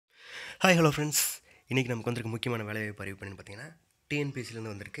Hi hello friends, இன்றைக்கி நமக்கு வந்திருக்க முக்கியமான வேலைவாய்ப்பு அறிவிப்பு என்னென்னு பார்த்தீங்கன்னா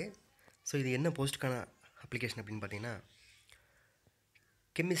டிஎன்பிஎஸ்சிலேருந்து வந்திருக்கு. ஸோ இது என்ன போஸ்ட்டுக்கான அப்ளிகேஷன் அப்படின்னு பார்த்தீங்கன்னா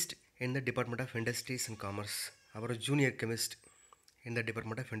chemist in the department of industries and commerce, அப்புறம் junior chemist in the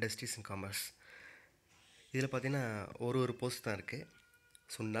department of industries and commerce. இதில் பார்த்தீங்கன்னா ஒரு போஸ்ட் தான் இருக்குது.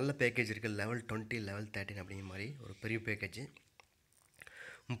 ஸோ நல்ல பேக்கேஜ் இருக்குது. லெவல் 20 லெவல் 13 அப்படிங்கிற மாதிரி ஒரு பெரிய பேக்கேஜ்.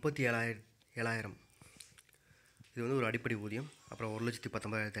 37,000 இது வந்து ஒரு அடிப்படை ஊதியம். அப்புறம்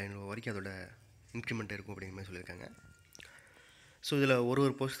 1,19,500 வரைக்கும் அதோட இன்க்ரிமெண்ட் இருக்கும் அப்படிங்கிற மாதிரி சொல்லியிருக்காங்க. ஸோ இதில்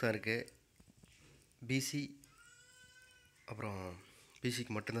ஒரு போஸ்ட் தான் இருக்குது. பிசி அப்புறம்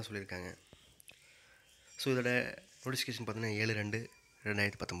பிசிக்கு மட்டும்தான் சொல்லியிருக்காங்க. ஸோ இதோட நோட்டிஃபிகேஷன் பார்த்தீங்கன்னா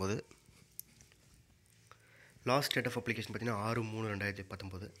 7/2/2019. லாஸ்ட் டேட் ஆஃப் அப்ளிகேஷன் பார்த்தீங்கன்னா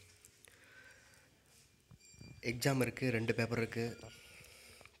 6/3/2019. எக்ஸாம் இருக்குது, 2 பேப்பர் இருக்குது.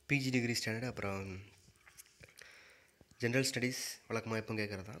 பிஜி டிகிரி ஸ்டாண்டர்டு, அப்புறம் ஜென்ரல் ஸ்டடீஸ் வழக்கமாக எப்போ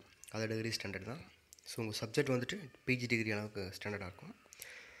கேட்குறது தான், அதோட டிகிரி ஸ்டாண்டர்ட் தான். ஸோ உங்கள் சப்ஜெக்ட் வந்துட்டு பிஜி டிகிரி அளவுக்கு ஸ்டாண்டர்டாக இருக்கும்.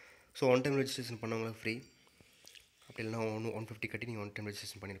 ஸோ ஒன் டைம் ரெஜிஸ்ட்ரேஷன் பண்ணவங்களுக்கு ஃப்ரீ, அப்படி இல்லைனா 150 கட்டி நீங்கள் ஒன் டைம்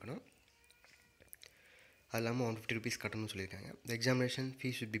ரெஜிஸ்ட்ரேஷன் பண்ணியிருக்கணும். அது இல்லாமல் 150 ருபீஸ் கட்டணும்னு சொல்லியிருக்காங்க. The examination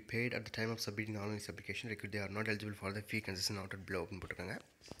fees should be paid at the time of submitting online application recruit they are not eligible for the fee concession not below அப்படின்னு போட்டிருக்காங்க.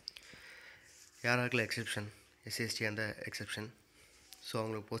 யாராருக்குள்ள எக்ஸெப்ஷன், எஸ்சிஎஸ்டி அந்த எக்ஸெப்ஷன். ஸோ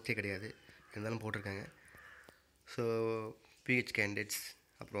அவங்களுக்கு போஸ்ட்டே கிடையாது, இருந்தாலும் போட்டிருக்காங்க. ஸோ பிஹெச் கேண்டிடேட்ஸ்,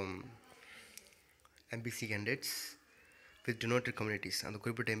 அப்புறம் MBC candidates with denoted communities, அந்த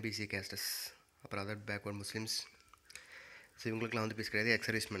குறிப்பிட்ட எம்பிசி கேஸ்டஸ், அப்புறம் அதர் பேக்வர்ட் முஸ்லீம்ஸ். ஸோ இவங்களுக்குலாம் வந்து ஃபீஸ் கிடையாது. எக்ஸ்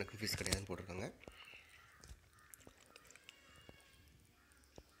சர்வீஸ்மேனுக்கு ஃபீஸ் கிடையாதுன்னு போட்டிருக்காங்க.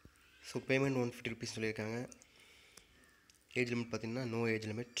 ஸோ பேமெண்ட் 150 ருபீஸ் சொல்லியிருக்காங்க. ஏஜ் லிமிட் பார்த்திங்கன்னா நோ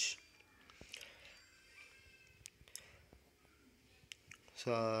ஏஜ் லிமிட்.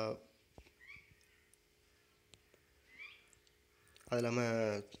 ஸோ அது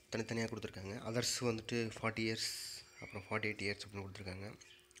இல்லாமல் தனித்தனியாக கொடுத்துருக்காங்க. அதர்ஸ் வந்துட்டு 40 இயர்ஸ், அப்புறம் 48 இயர்ஸ் அப்படின்னு கொடுத்துருக்காங்க.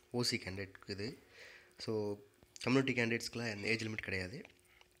 ஓசி கேண்டிடேட்க்கு இது. ஸோ கம்யூனிட்டி கேண்டிடேட்ஸ்க்குலாம் எந்த ஏஜ் லிமிட் கிடையாது.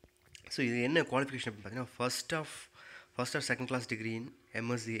 ஸோ இது என்ன குவாலிஃபிகேஷன் அப்படின்னு பார்த்தீங்கன்னா first R second class degree in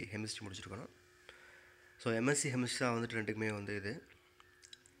MSc chemistry முடிச்சிருக்கணும். ஸோ எம்எஸ்சி கெமிஸ்ட்ரி வந்துட்டு ரெண்டுக்குமே வந்து இது.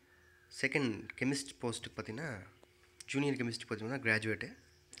 செகண்ட் கெமிஸ்ட் போஸ்ட்டுக்கு பார்த்தீங்கன்னா ஜூனியர் கெமிஸ்ட்ரி பார்த்தீங்கன்னா கிராஜுவேட்டு,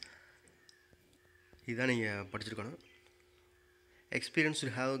 இதுதான் நீங்கள் படிச்சிருக்கணும். Experience to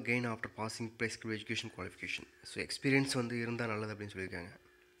have gain after passing ப்ரெஸ்கிரைப்ட் education qualification. So experience வந்து இருந்தால் நல்லது அப்படின்னு சொல்லியிருக்காங்க.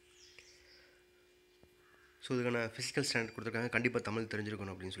 ஸோ இதுக்கான ஃபிசிக்கல் ஸ்டாண்டர்ட் கொடுத்துருக்காங்க. கண்டிப்பாக தமிழ்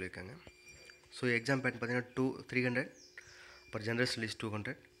தெரிஞ்சிருக்கணும் அப்படின்னு சொல்லியிருக்காங்க. ஸோ எக்ஸாம் பேட்டர்ன் பார்த்தீங்கன்னா 300, அப்புறம் ஜென்ரல் ஸ்டடீஸ்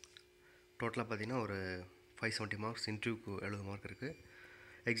 200. டோட்டலாக பார்த்தீங்கன்னா ஒரு 570 மார்க்ஸ். இன்டர்வியூக்கு 70 மார்க் இருக்குது.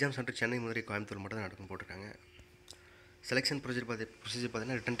 எக்ஸாம் சென்டர் சென்னை, மதுரை, கோயம்புத்தூர் மட்டும் தான் நடக்கும் போட்டிருக்காங்க. செலெக்ஷன் ப்ரொசீஜர்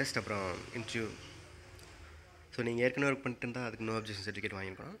பார்த்தீங்கன்னா ரிட்டன் டெஸ்ட், அப்புறம் இன்டர்வியூ. ஸோ நீங்கள் ஏற்கனவே ஒர்க் பண்ணிட்டு இருந்தால் அதுக்கு நோ அப்ஜெக்ஷன் சர்டிஃபிகேட்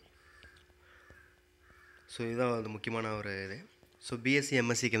வாங்கிக்கணும். ஸோ இதுதான் அது முக்கியமான ஒரு இது. ஸோ பிஎஸ்சி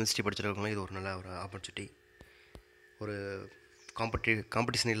எம்எஸ்சி கெமிஸ்ட்ரி படிச்சிருக்கவங்களும் இது ஒரு நல்ல ஒரு ஆப்பர்ச்சுனிட்டி. ஒரு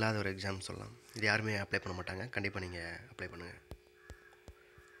காம்படிஷன் இல்லாத ஒரு எக்ஸாம் சொல்லலாம். இது யாருமே அப்ளை பண்ண மாட்டாங்க. கண்டிப்பாக நீங்கள் அப்ளை பண்ணுங்கள்.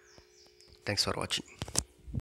 தேங்க்ஸ் ஃபார் வாட்சிங்.